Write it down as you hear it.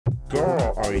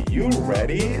Girl, are you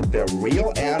ready? The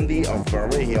real Andy of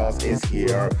Beverly Hills is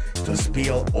here to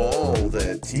spill all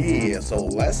the tea. So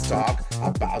let's talk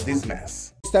about this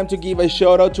mess. It's time to give a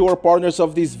shout out to our partners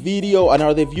of this video and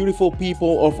are the beautiful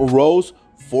people of Rose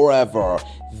Forever.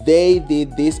 They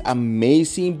did this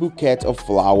amazing bouquet of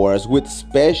flowers with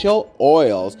special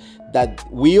oils that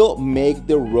will make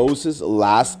the roses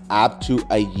last up to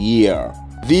a year.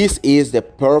 This is the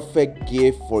perfect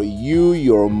gift for you,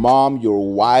 your mom,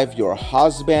 your wife, your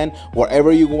husband,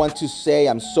 whatever you want to say.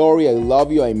 I'm sorry, I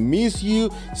love you, I miss you.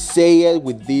 Say it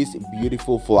with these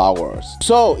beautiful flowers.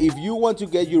 So if you want to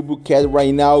get your bouquet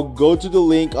right now, go to the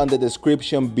link on the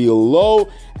description below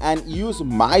and use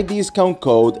my discount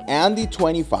code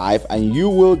Andy25 and you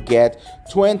will get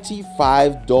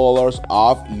 $25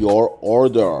 off your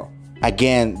order.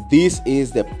 Again, this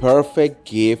is the perfect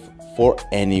gift for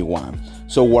anyone.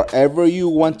 So whatever you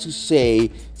want to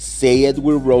say it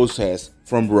with roses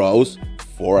from Rose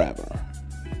Forever.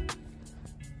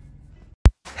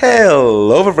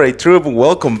 Hello Beverly Troop,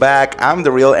 welcome back. I'm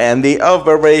the real Andy of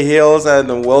Beverly Hills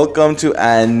and welcome to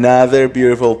another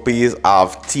beautiful piece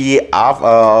of tea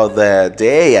of the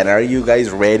day. And are you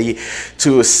guys ready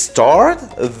to start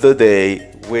the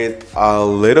day with a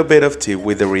little bit of tea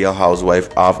with the Real Housewife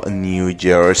of New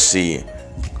Jersey?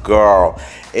 Girl,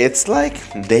 it's like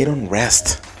they don't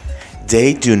rest.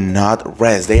 They do not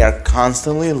rest. They are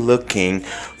constantly looking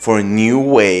for new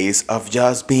ways of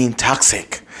just being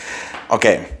toxic.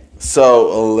 Okay,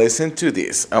 so listen to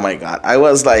this. Oh my God. I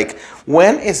was like,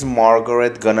 when is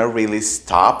Margaret gonna really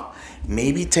stop?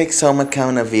 Maybe take some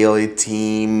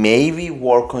accountability. Maybe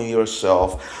work on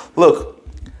yourself. Look,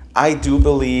 I do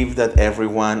believe that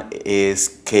everyone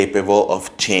is capable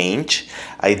of change.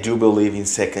 I do believe in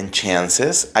second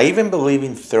chances. I even believe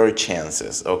in third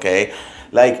chances, okay?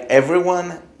 Like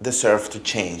everyone deserves to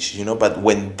change, you know, but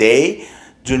when they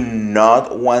do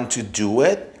not want to do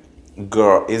it,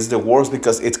 girl, it's the worst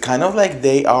because it's kind of like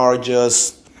they are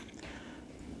just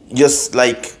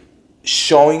like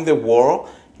showing the world,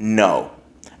 no,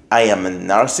 I am a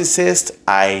narcissist.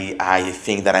 I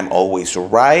think that I'm always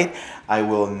right. I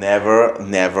will never,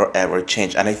 ever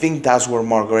change. And I think that's where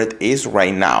Margaret is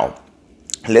right now.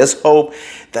 Let's hope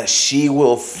that she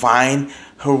will find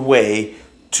her way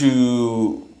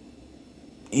to,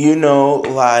 you know,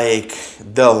 like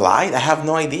the light. I have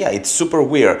no idea. It's super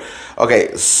weird.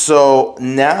 Okay, so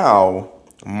now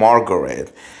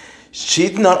Margaret,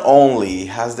 she not only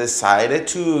has decided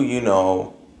to, you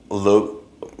know,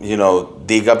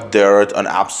 dig up dirt on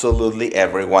absolutely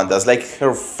everyone. That's like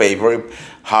her favorite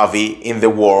hobby in the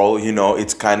world. You know,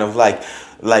 it's kind of like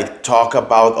talk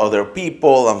about other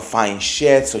people and find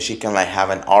shit so she can like have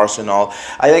an arsenal.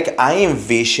 I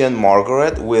envision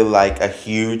Margaret with like a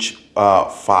huge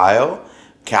file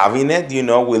cabinet, you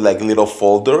know, with like little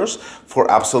folders for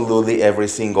absolutely every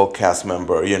single cast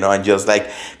member, you know, and just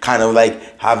like kind of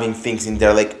like having things in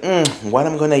there like what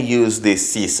I'm gonna use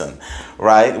this season,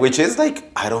 right? Which is like,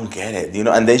 I don't get it, you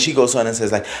know. And then she goes on and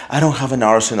says like, I don't have an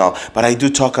arsenal, but I do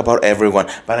talk about everyone,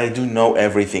 but I do know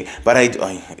everything, but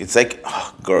it's like,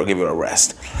 oh, girl, give it a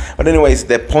rest. But anyways,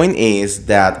 the point is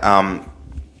that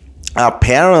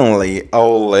apparently,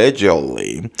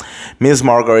 allegedly, Miss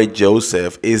Margaret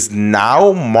Joseph is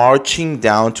now marching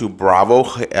down to Bravo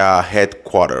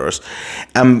headquarters.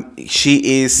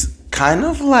 She is kind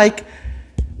of like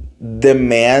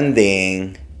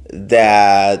demanding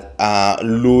that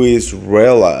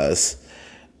Ruelas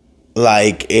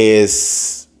like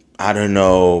is, I don't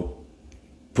know,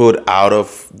 put out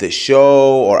of the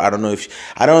show, or I don't know if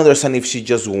I don't understand if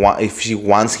she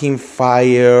wants him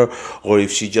fired or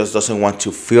if she just doesn't want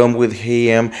to film with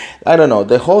him. I don't know.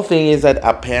 The whole thing is that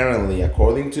apparently,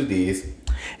 according to this,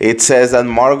 it says that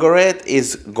Margaret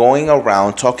is going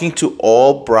around talking to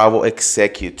all Bravo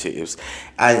executives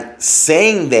and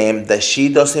saying them that she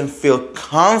doesn't feel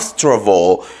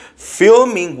comfortable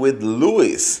filming with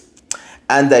Louis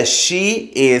and that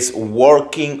she is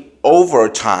working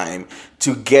overtime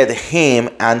to get him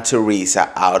and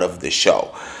Teresa out of the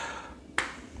show.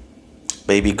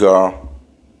 Baby girl,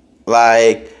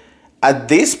 like at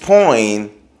this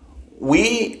point,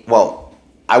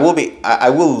 I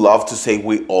will love to say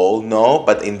we all know,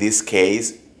 but in this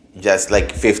case, just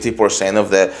like 50%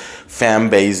 of the fan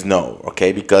base know,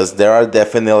 okay? Because there are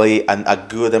definitely a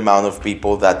good amount of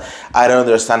people that I don't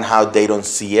understand how they don't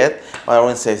see it. Well, I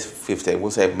wouldn't say 50, we'll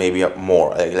say maybe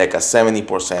more, like a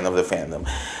 70% of the fandom.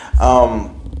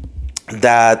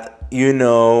 That, you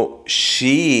know,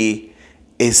 she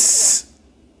is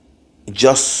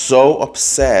just so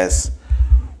obsessed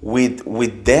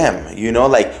with them, you know.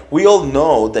 Like, we all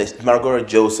know that Margaret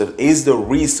Joseph is the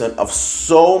reason of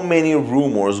so many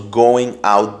rumors going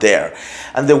out there.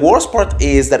 And the worst part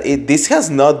is that this has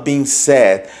not been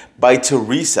said by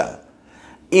Teresa.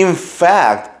 In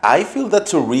fact, I feel that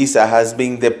Teresa has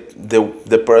been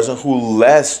the person who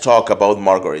less talk about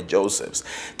Margaret Josephs.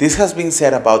 This has been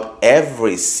said about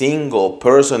every single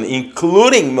person,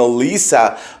 including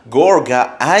Melissa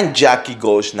Gorga and Jackie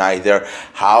Goldschneider,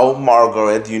 how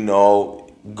Margaret, you know,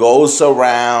 goes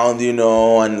around, you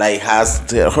know, and like has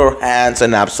her hands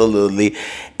on absolutely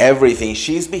everything.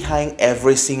 She's behind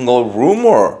every single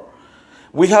rumor.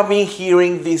 We have been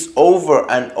hearing this over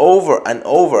and over and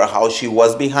over, how she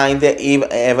was behind the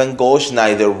Evan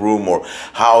Goldschneider rumor,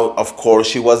 how, of course,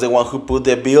 she was the one who put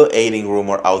the Bill Aiding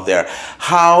rumor out there,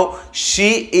 how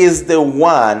she is the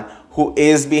one who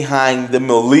is behind the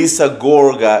Melissa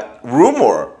Gorga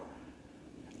rumor.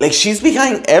 Like, she's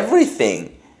behind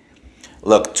everything.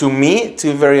 Look, to me,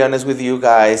 to be very honest with you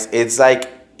guys, it's like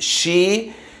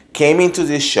she came into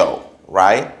this show,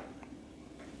 right?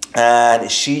 And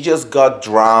she just got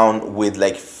drowned with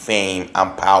like fame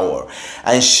and power.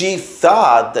 And she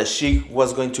thought that she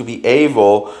was going to be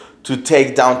able to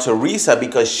take down Teresa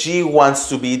because she wants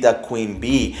to be the queen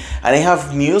bee. And I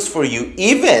have news for you.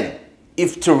 Even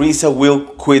if Teresa will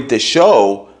quit the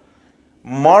show,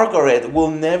 Margaret will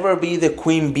never be the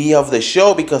queen bee of the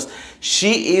show because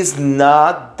she is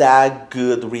not that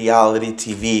good reality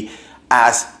TV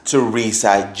as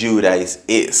Teresa Giudice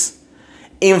is.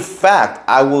 In fact,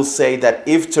 I will say that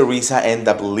if Teresa ends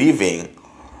up leaving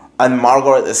and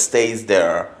Margaret stays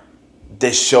there,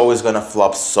 the show is going to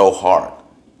flop so hard.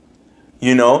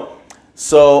 You know?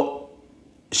 So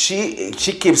she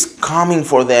keeps coming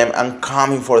for them and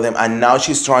coming for them. And now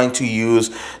she's trying to use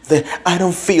the I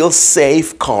don't feel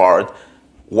safe card.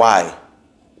 Why?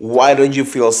 Why don't you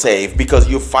feel safe? Because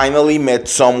you finally met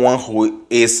someone who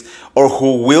is or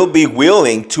who will be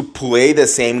willing to play the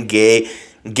same game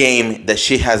that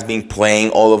she has been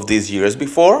playing all of these years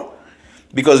before.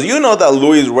 Because you know that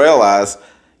Ruelas,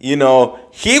 you know,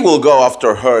 he will go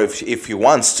after her if he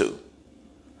wants to.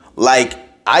 Like,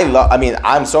 I mean,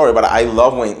 I'm sorry, but I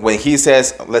love when he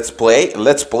says, let's play.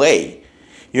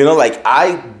 You know, like,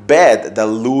 I bet that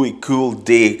Louis could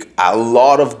dig a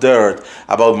lot of dirt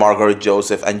about Margaret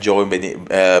Joseph and Joey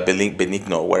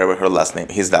Benigno, whatever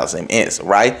his last name is,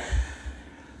 right?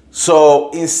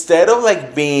 So instead of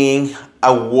like being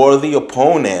a worthy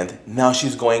opponent, now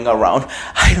she's going around,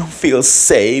 I don't feel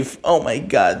safe. Oh my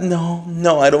God,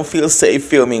 no, I don't feel safe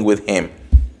filming with him.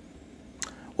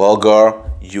 Well,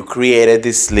 girl, you created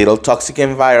this little toxic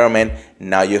environment.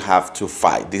 Now you have to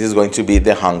fight. This is going to be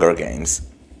the Hunger Games.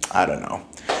 I don't know.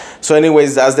 So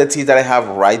anyways, that's the tea that I have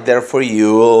right there for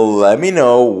you. Let me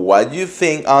know what you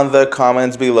think on the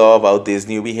comments below about this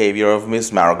new behavior of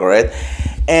Miss Margaret.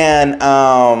 And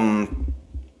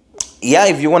yeah,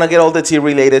 if you want to get all the tea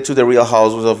related to the Real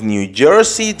Housewives of New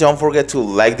Jersey, don't forget to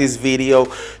like this video,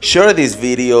 share this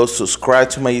video, subscribe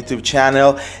to my YouTube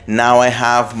channel. Now I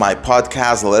have my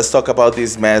podcast, Let's Talk About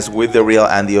This Mess with the Real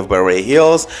Andy of Beverly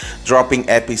Hills, dropping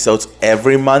episodes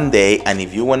every Monday. And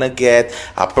if you want to get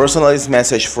a personalized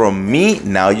message from me,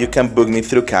 now you can book me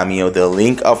through Cameo. The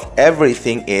link of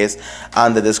everything is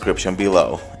on the description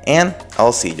below. And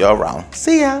I'll see you around.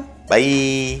 See ya.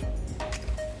 Bye.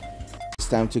 It's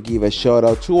time to give a shout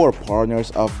out to our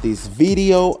partners of this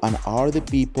video and are the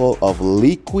people of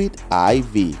Liquid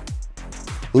IV.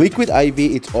 Liquid IV,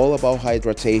 it's all about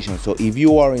hydration. So if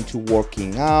you are into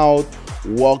working out,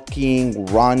 walking,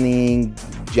 running,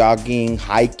 jogging,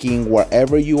 hiking,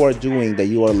 wherever you are doing that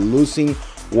you are losing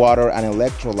water and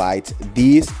electrolytes,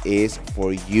 this is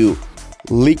for you.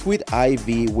 Liquid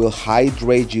IV will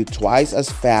hydrate you twice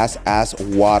as fast as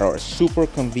water. Super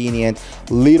convenient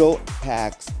little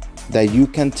packs that you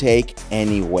can take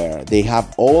anywhere. They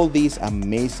have all these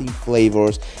amazing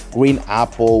flavors: green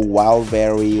apple, wild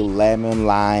berry, lemon,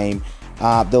 lime.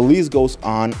 The list goes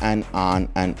on and on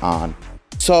and on.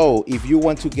 So if you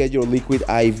want to get your Liquid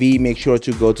IV, make sure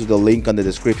to go to the link on the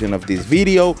description of this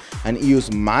video and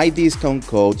use my discount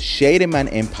code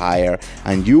ShadymanEmpire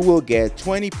and you will get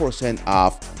 20%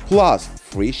 off plus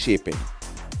free shipping.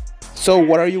 So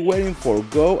what are you waiting for?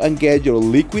 Go and get your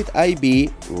Liquid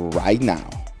IV right now.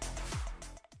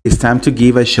 It's time to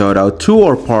give a shout out to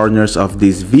our partners of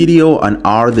this video and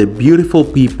are the beautiful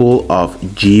people of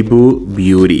YIBU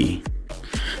Beauty.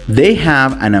 They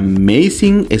have an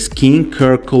amazing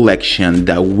skincare collection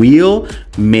that will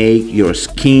make your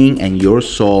skin and your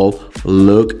soul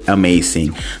look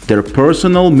amazing. Their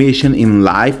personal mission in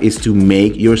life is to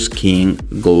make your skin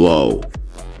glow.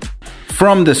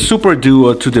 From the Super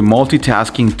Duo to the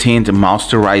Multitasking Tint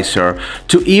Moisturizer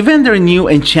to even their new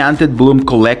Enchanted Bloom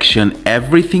collection,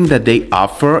 everything that they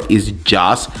offer is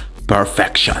just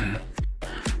perfection.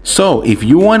 So if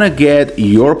you want to get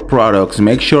your products,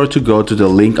 make sure to go to the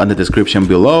link on the description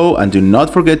below and do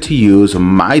not forget to use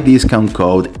my discount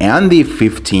code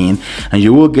Andy15 and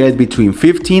you will get between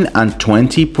 15 and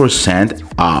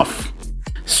 20% off.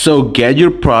 So get your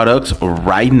products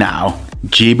right now.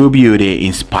 YIBU Beauty,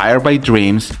 inspired by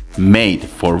dreams, made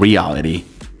for reality.